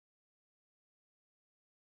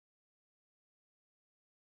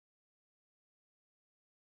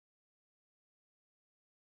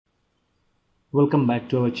Welcome back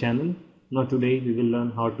to our channel. Now today we will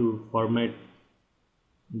learn how to format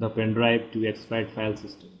the pendrive to exFAT file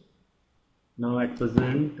system. Now at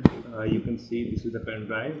present you can see this is the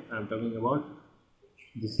pendrive I am talking about.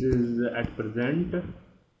 This is at present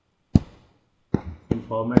in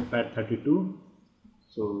format FAT32.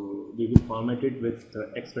 So we will format it with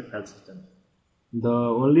the exFAT file system. The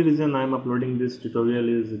only reason I am uploading this tutorial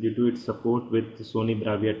is due to its support with Sony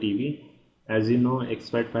Bravia TV. As you know,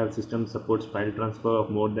 exFAT file system supports file transfer of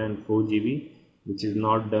more than 4 GB, which is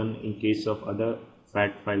not done in case of other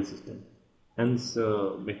FAT file system. Hence,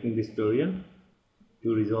 making this tutorial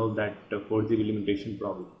to resolve that 4 GB limitation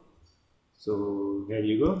problem. So here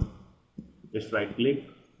you go. Just right click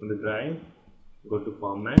on the drive, go to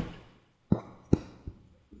format,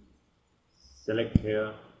 select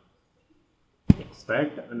here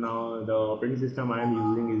exFAT. Now the operating system I am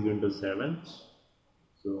using is Windows 7.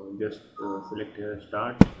 So just select here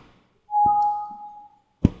start.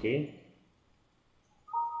 Okay,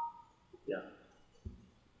 yeah,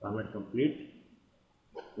 format complete.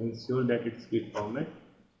 Ensure that it's quick format.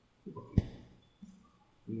 Okay.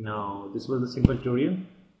 Now this was a simple tutorial.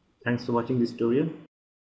 Thanks for watching this tutorial.